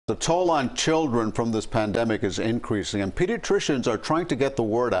The toll on children from this pandemic is increasing, and pediatricians are trying to get the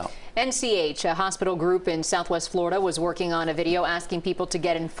word out. NCH, a hospital group in Southwest Florida, was working on a video asking people to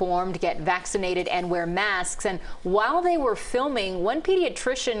get informed, get vaccinated, and wear masks. And while they were filming, one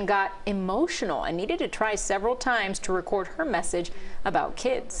pediatrician got emotional and needed to try several times to record her message about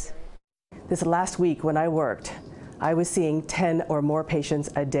kids. This last week when I worked, I was seeing 10 or more patients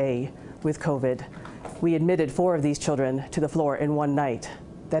a day with COVID. We admitted 4 of these children to the floor in one night.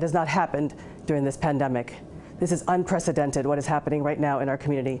 That has not happened during this pandemic. This is unprecedented, what is happening right now in our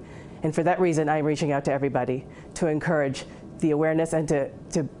community. And for that reason, I'm reaching out to everybody to encourage the awareness and to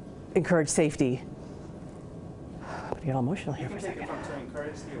encourage safety. I'm gonna get all emotional here for a second.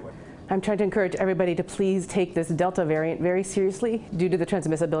 I'm trying to encourage everybody to please take this Delta variant very seriously due to the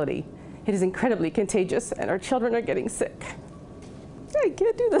transmissibility. It is incredibly contagious and our children are getting sick. I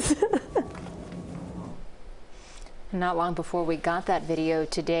can't do this. Not long before we got that video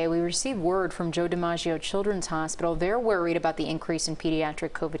today, we received word from Joe DiMaggio Children's Hospital. They're worried about the increase in pediatric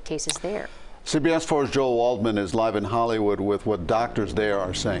COVID cases there. CBS 4's Joel Waldman is live in Hollywood with what doctors there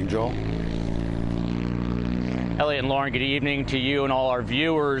are saying. Joel? Elliot and Lauren, good evening to you and all our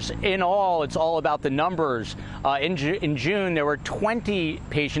viewers. In all, it's all about the numbers. In June, there were 20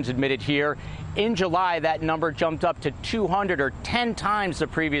 patients admitted here. In July, that number jumped up to 200, or 10 times the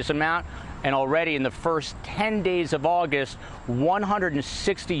previous amount. And already in the first 10 days of August,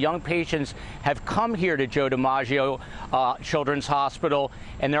 160 young patients have come here to Joe DiMaggio Children's Hospital,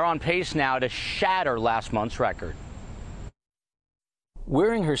 and they're on pace now to shatter last month's record.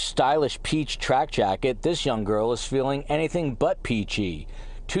 Wearing her stylish peach track jacket, this young girl is feeling anything but peachy.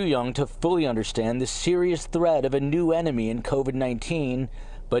 Too young to fully understand the serious threat of a new enemy in COVID-19,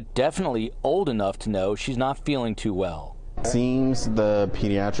 but definitely old enough to know she's not feeling too well. Seems the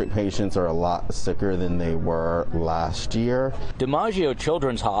pediatric patients are a lot sicker than they were last year. DiMaggio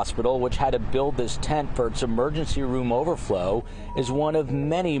Children's Hospital, which had to build this tent for its emergency room overflow, is one of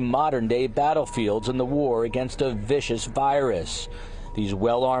many modern-day battlefields in the war against a vicious virus. These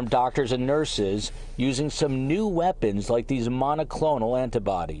well-armed doctors and nurses using some new weapons like these monoclonal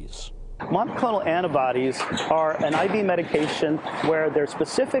antibodies. Monoclonal antibodies are an IV medication where they're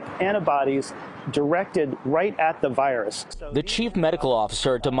specific antibodies directed right at the virus. The chief medical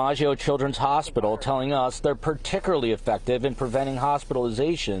officer at DiMaggio Children's Hospital telling us they're particularly effective in preventing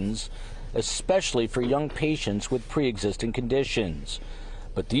hospitalizations, especially for young patients with pre-existing conditions.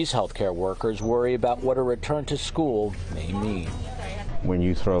 But these healthcare workers worry about what a return to school may mean. When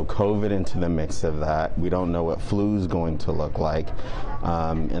you throw COVID into the mix of that, we don't know what flu is going to look like,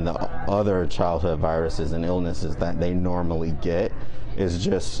 and the other childhood viruses and illnesses that they normally get is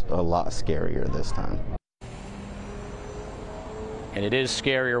just a lot scarier this time. And it is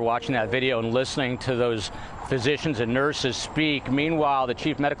scarier watching that video and listening to those physicians and nurses speak. Meanwhile, the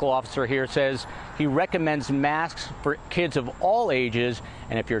chief medical officer here says he recommends masks for kids of all ages,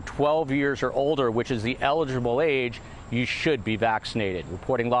 and if you're 12 years or older, which is the eligible age, you should be vaccinated.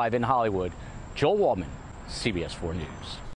 Reporting live in Hollywood, Joel Waldman, CBS 4 News.